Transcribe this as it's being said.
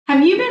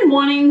Have you been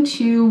wanting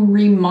to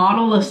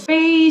remodel a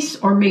space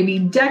or maybe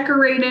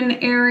decorate an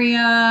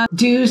area,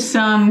 do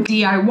some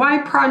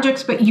DIY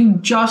projects, but you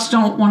just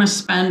don't want to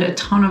spend a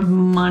ton of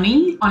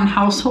money on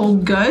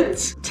household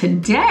goods?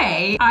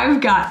 Today,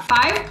 I've got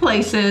 5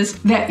 places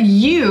that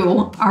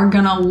you are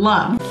gonna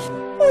love.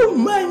 Oh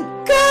my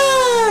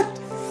God!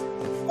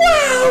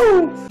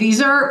 Wow!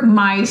 These are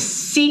my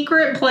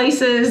secret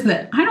places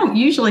that I don't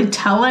usually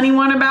tell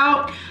anyone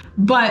about,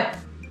 but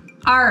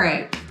all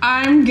right,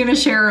 I'm gonna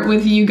share it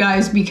with you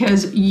guys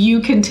because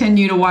you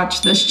continue to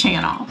watch this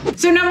channel.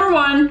 So number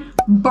 1,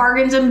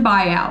 Bargains and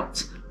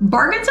Buyouts.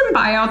 Bargains and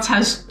Buyouts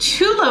has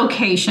 2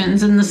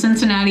 locations in the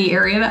Cincinnati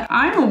area that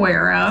I'm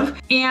aware of.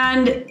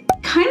 And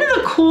kind of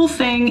the cool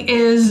thing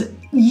is,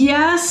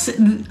 yes,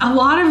 a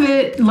lot of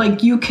it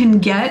like you can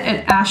get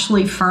at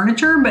Ashley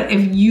Furniture, but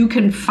if you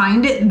can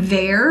find it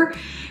there,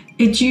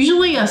 it's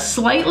usually a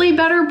slightly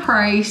better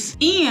price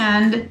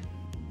and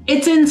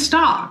it's in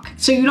stock,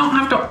 so you don't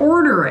have to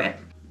order it.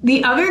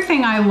 The other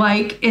thing I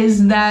like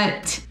is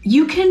that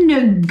you can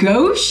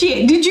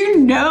negotiate. Did you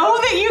know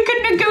that you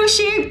can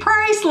negotiate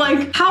price?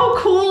 Like, how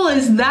cool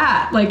is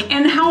that? Like,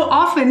 and how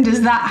often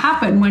does that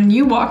happen when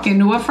you walk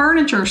into a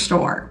furniture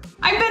store?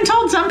 I've been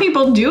told some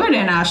people do it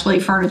in Ashley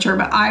Furniture,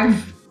 but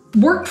I've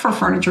worked for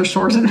furniture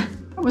stores and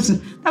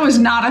that was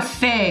not a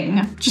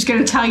thing. Just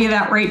gonna tell you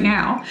that right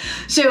now.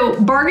 So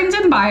Bargains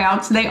and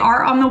Buyouts, they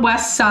are on the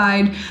west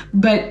side,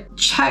 but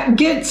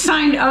get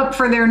signed up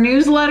for their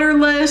newsletter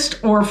list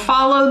or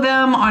follow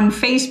them on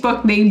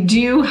Facebook. They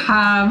do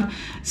have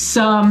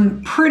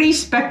some pretty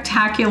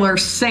spectacular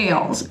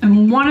sales.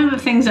 And one of the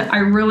things that I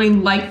really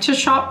like to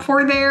shop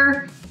for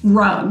there,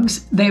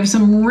 rugs. They have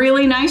some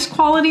really nice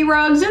quality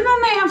rugs, and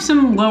then they have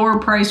some lower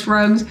price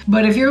rugs.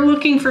 But if you're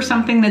looking for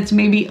something that's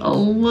maybe a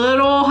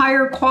little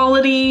higher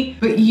quality,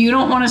 but you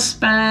don't want to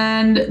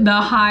spend the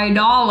high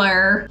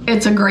dollar,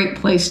 it's a great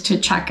place to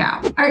check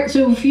out. All right,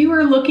 so if you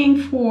are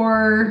looking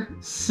for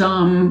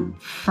some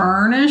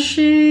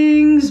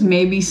furnishings,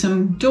 maybe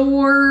some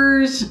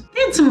doors,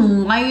 they had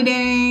some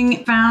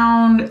lighting,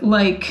 found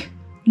like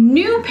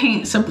new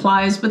paint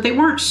supplies, but they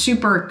weren't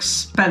super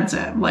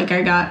expensive. Like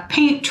I got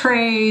paint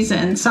trays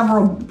and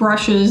several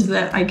brushes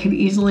that I could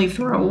easily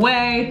throw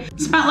away.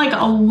 Spent like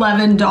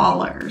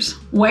 $11.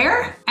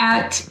 Where?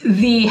 At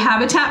the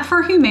Habitat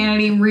for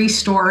Humanity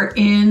Restore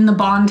in the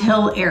Bond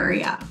Hill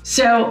area.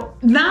 So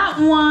that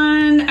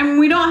one, I mean,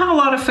 we don't have a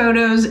lot of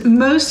photos.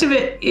 Most of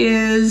it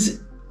is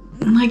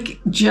like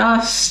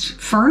just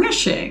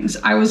furnishings.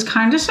 I was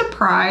kind of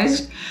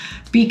surprised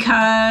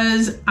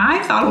because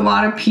I thought a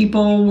lot of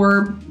people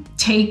were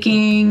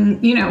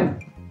taking, you know,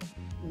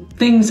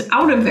 things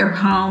out of their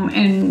home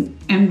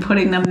and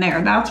putting them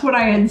there. That's what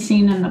I had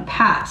seen in the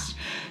past.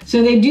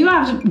 So they do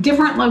have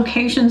different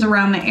locations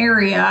around the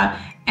area,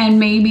 and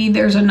maybe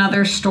there's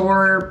another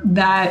store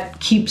that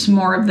keeps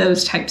more of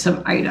those types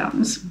of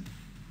items.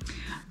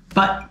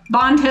 But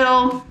Bond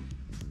Hill,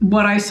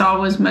 what I saw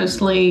was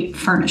mostly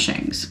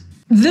furnishings.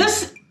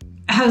 This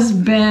has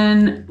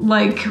been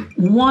like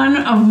one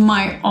of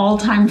my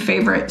all-time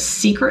favorite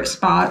secret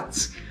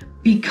spots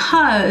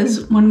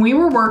because when we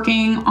were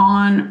working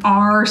on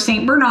our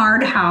St.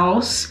 Bernard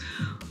house,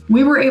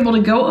 we were able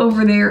to go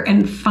over there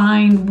and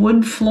find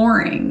wood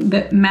flooring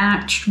that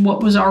matched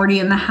what was already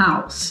in the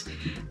house.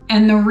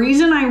 And the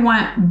reason I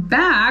went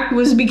back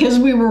was because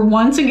we were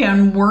once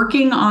again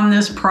working on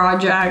this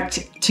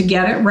project to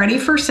get it ready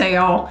for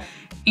sale,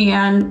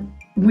 and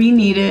we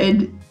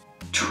needed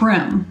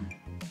trim.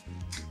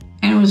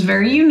 And it was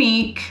very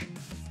unique,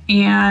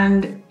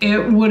 and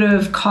it would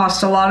have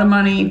cost a lot of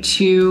money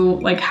to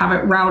like have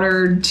it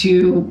routed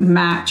to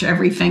match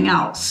everything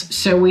else.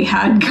 So we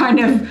had kind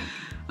of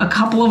a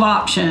couple of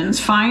options: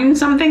 find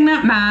something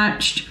that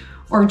matched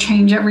or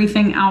change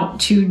everything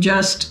out to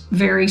just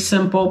very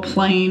simple,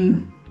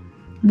 plain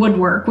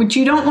woodwork, which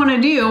you don't want to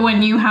do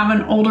when you have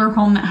an older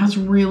home that has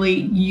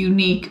really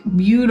unique,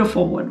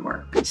 beautiful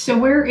woodwork. So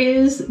where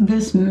is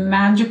this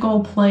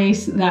magical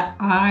place that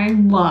I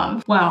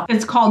love? Well,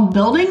 it's called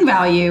Building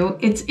Value.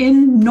 It's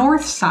in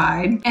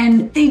Northside,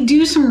 and they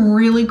do some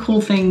really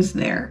cool things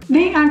there.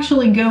 They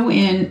actually go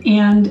in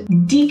and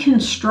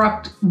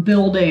deconstruct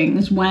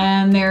buildings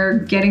when they're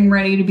getting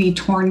ready to be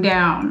torn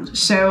down.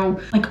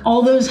 So like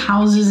all those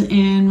houses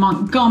in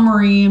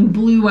Montgomery and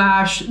Blue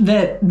Ash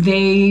that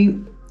they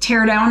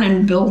tear down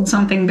and build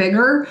something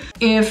bigger.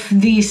 If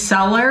the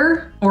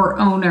seller or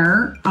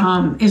owner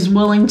is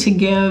willing to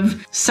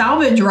give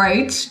salvage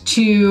rights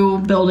to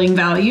Building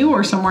Value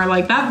or somewhere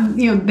like that,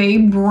 you know, they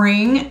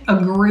bring a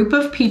group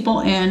of people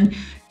in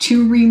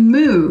to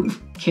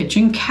remove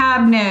kitchen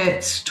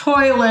cabinets,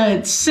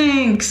 toilets,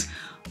 sinks,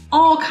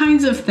 all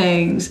kinds of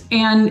things.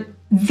 And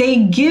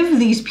they give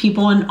these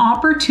people an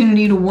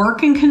opportunity to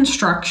work in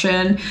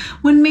construction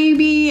when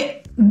maybe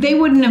they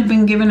wouldn't have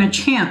been given a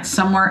chance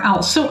somewhere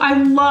else. So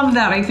I love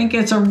that. I think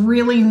it's a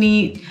really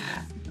neat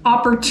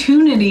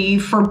opportunity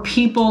for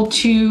people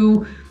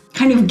to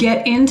kind of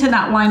get into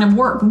that line of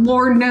work.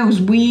 Lord knows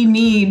we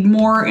need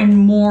more and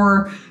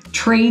more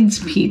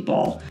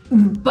tradespeople.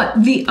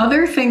 But the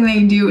other thing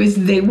they do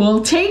is they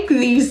will take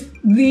these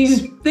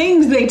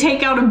things they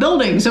take out of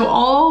buildings.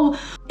 So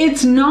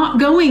it's not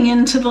going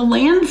into the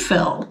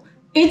landfill.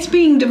 It's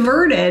being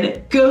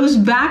diverted, goes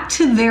back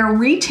to their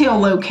retail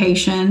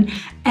location,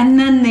 and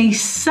then they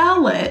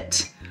sell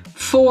it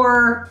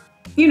for,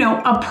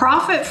 a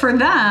profit for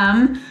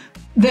them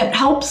that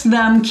helps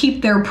them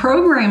keep their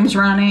programs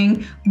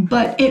running.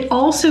 But it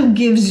also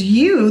gives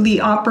you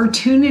the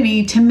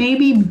opportunity to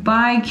maybe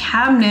buy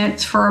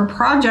cabinets for a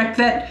project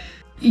that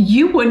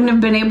you wouldn't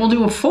have been able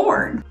to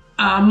afford.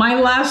 My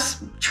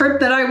last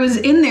trip that I was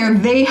in there,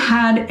 they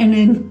had an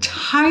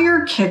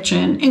entire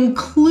kitchen,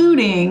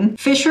 including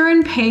Fisher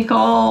and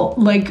Paykel,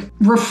 like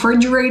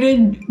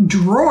refrigerated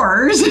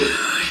drawers,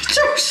 which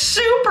are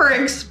super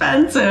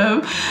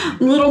expensive,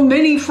 little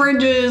mini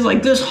fridges,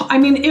 like this. I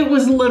mean, it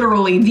was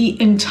literally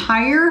the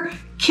entire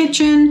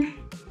kitchen,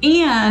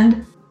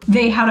 and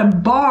they had a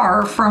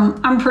bar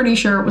I'm pretty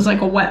sure it was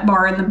like a wet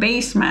bar in the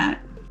basement.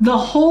 The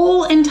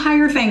whole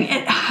entire thing,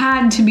 it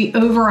had to be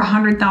over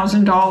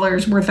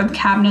 $100,000 worth of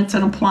cabinets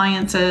and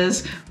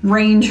appliances,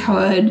 range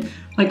hood,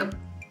 like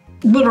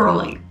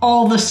literally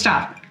all the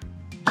stuff.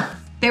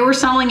 They were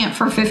selling it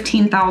for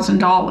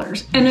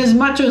 $15,000. And as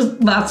much as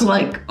that's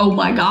like, oh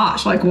my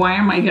gosh, like why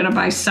am I gonna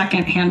buy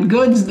secondhand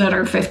goods that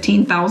are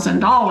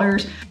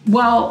 $15,000?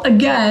 Well,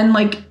 again,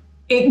 like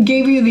it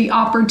gave you the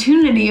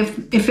opportunity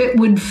if it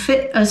would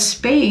fit a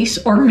space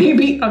or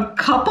maybe a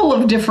couple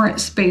of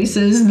different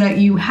spaces that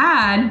you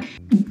had,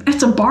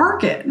 it's a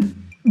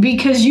bargain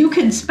because you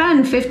could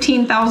spend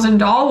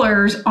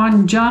 $15,000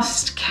 on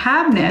just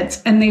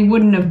cabinets and they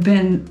wouldn't have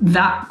been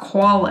that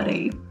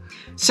quality.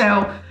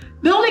 So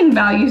Building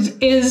Values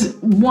is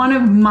one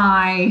of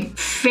my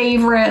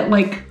favorite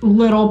like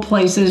little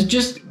places,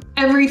 just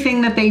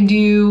everything that they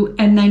do.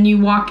 And then you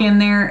walk in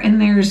there and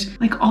there's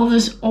like all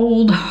this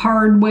old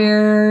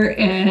hardware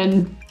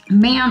and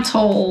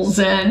mantles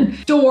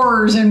and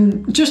doors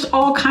and just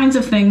all kinds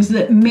of things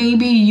that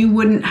maybe you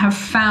wouldn't have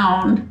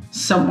found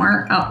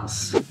somewhere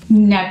else.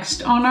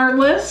 Next on our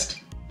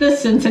list, the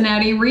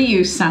Cincinnati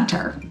Reuse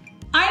Center.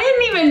 I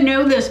didn't even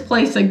know this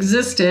place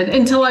existed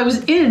until I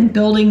was in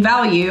Building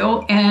Value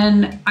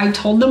and I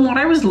told them what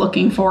I was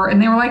looking for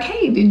and they were like,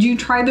 hey, did you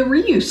try the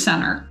Reuse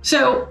Center?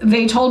 So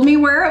they told me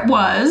where it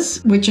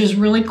was, which is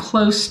really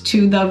close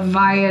to the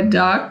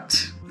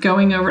viaduct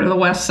going over to the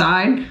west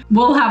side.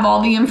 We'll have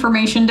all the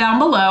information down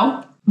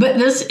below, but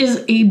this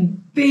is a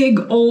big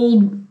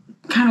old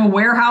kind of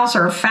warehouse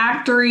or a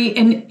factory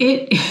and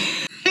it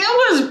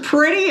was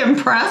pretty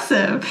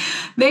impressive.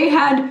 They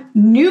had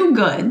new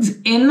goods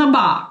in the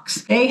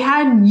box. They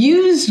had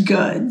used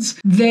goods.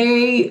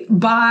 They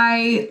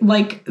buy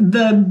like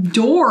the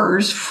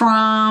doors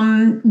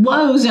from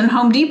Lowe's and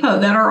Home Depot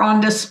that are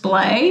on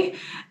display,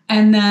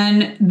 and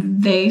then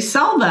they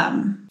sell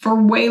them for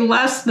way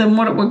less than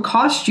what it would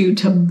cost you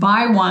to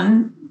buy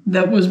one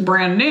that was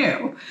brand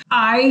new.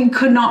 I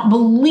could not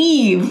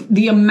believe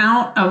the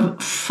amount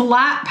of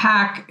flat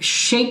pack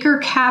shaker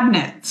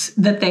cabinets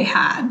that they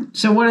had.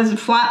 So what is a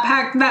flat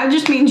pack? That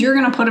just means you're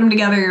going to put them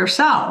together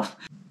yourself.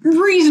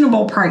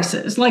 Reasonable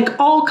prices, like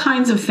all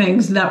kinds of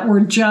things that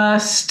were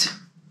just,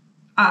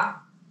 I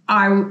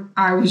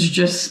was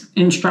just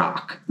in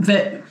shock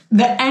that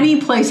any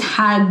place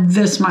had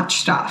this much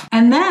stuff.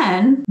 And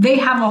then they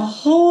have a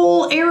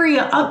whole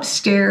area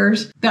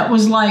upstairs that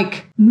was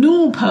like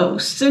newel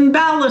posts and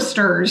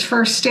balusters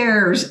for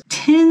stairs,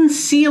 tin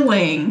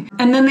ceiling.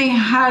 And then they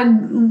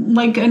had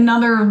like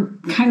another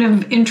kind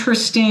of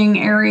interesting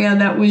area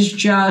that was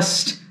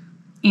just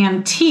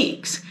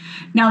antiques.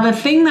 Now, the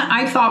thing that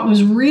I thought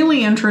was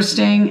really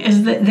interesting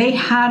is that they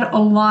had a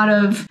lot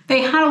of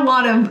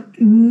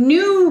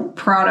new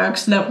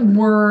products that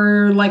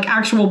were like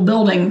actual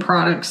building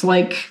products,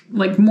 like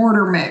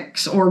mortar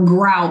mix or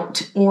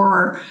grout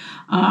or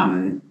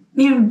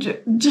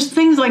just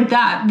things like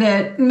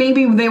that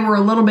maybe they were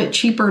a little bit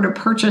cheaper to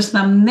purchase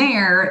them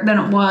there than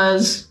it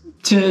was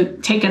to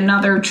take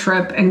another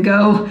trip and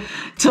go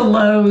to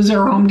Lowe's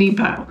or Home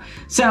Depot.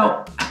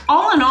 So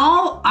all in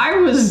all, I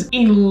was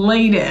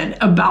elated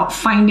about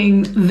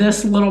finding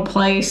this little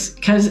place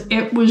because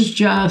it was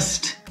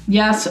just,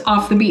 yes,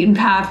 off the beaten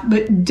path,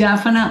 but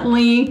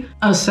definitely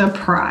a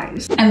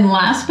surprise. And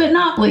last but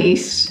not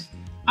least,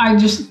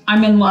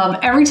 I'm in love.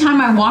 Every time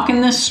I walk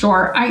in this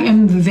store, I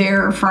am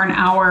there for an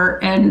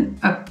hour. And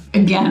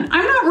again,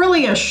 I'm not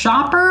really a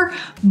shopper,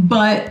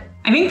 but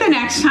I think the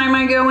next time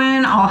I go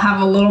in, I'll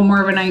have a little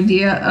more of an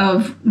idea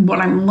of what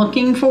I'm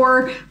looking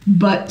for.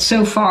 But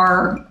so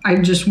far, I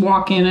just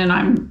walk in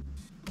and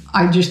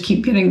I just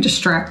keep getting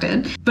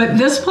distracted. But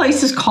this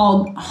place is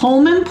called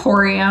Home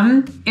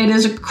Emporium. It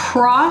is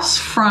across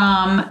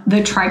from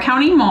the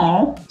Tri-County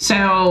Mall,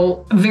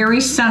 so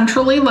very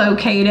centrally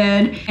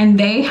located, and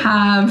they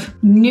have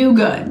new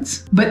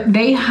goods, but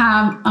they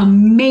have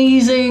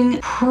amazing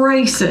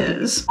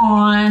prices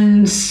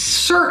on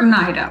certain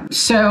items.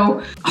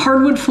 So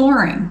hardwood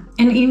flooring,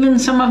 and even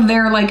some of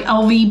their like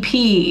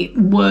LVP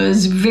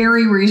was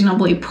very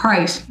reasonably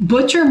priced.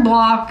 Butcher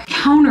block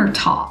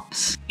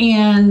countertops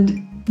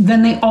and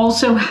then they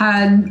also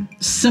had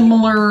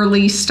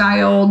similarly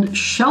styled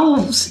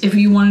shelves if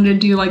you wanted to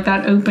do like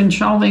that open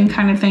shelving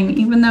kind of thing.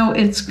 Even though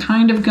it's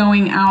kind of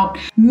going out,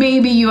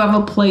 maybe you have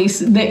a place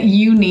that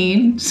you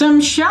need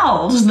some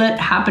shelves that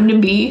happen to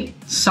be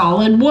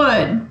solid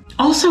wood.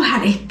 Also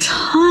had a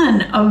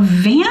ton of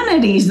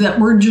vanities that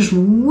were just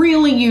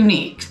really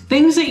unique,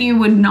 things that you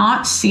would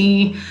not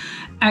see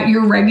at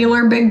your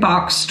regular big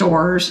box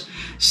stores.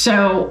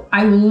 So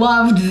I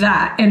loved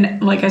that.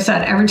 And like I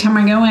said, every time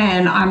I go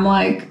in, I'm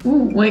like,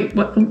 ooh, wait,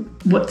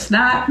 what's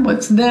that?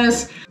 What's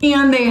this?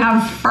 And they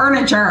have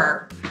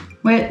furniture,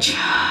 which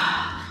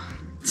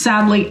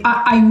sadly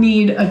I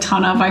need a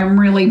ton of. I'm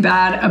really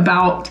bad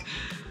about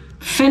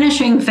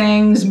finishing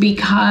things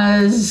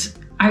because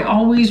I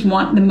always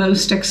want the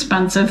most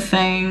expensive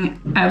thing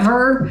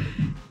ever,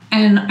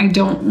 and I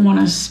don't want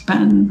to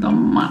spend the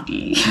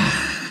money.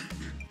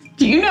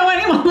 Do you know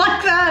anyone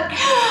like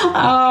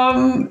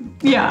that?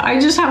 Yeah, I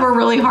just have a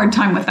really hard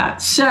time with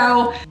that.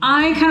 So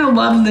I kind of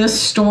love this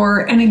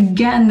store. And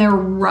again, their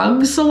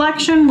rug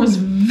selection was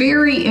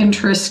very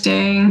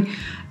interesting.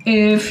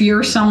 If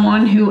you're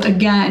someone who,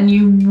 again,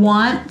 you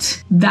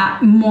want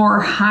that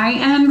more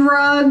high-end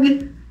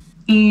rug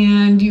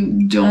and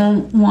you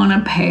don't want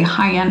to pay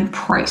high-end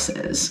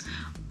prices.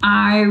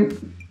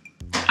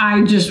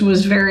 I just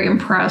was very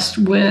impressed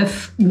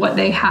with what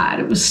they had.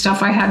 It was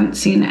stuff I hadn't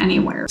seen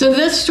anywhere. So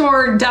this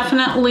store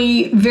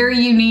definitely very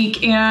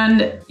unique,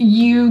 and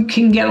you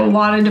can get a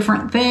lot of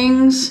different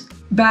things.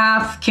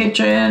 Bath,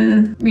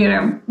 kitchen, you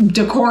know,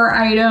 decor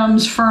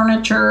items,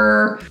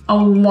 furniture, a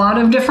lot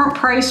of different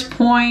price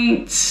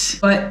points,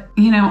 but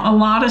you know, a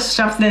lot of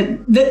stuff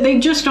that they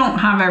just don't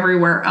have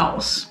everywhere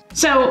else.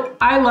 So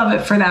I love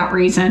it for that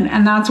reason,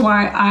 and that's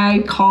why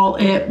I call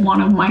it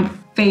one of my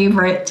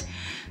favorite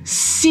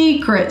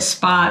secret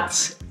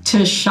spots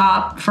to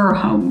shop for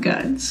home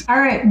goods. All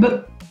right,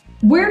 but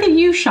where do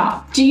you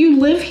shop? Do you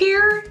live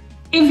here?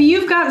 If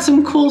you've got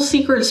some cool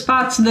secret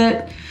spots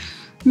that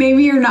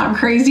maybe you're not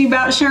crazy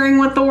about sharing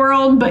with the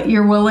world, but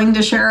you're willing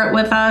to share it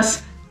with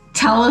us,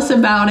 tell us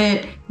about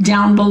it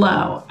down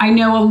below. I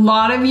know a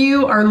lot of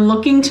you are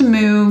looking to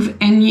move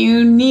and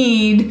you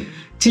need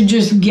to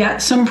just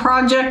get some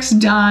projects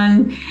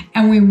done,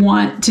 and we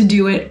want to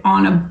do it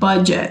on a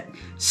budget.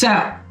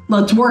 So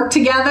let's work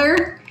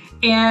together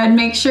and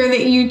make sure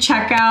that you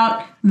check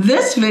out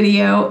this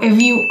video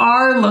if you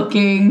are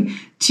looking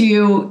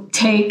to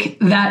take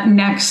that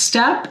next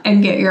step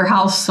and get your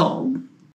house sold.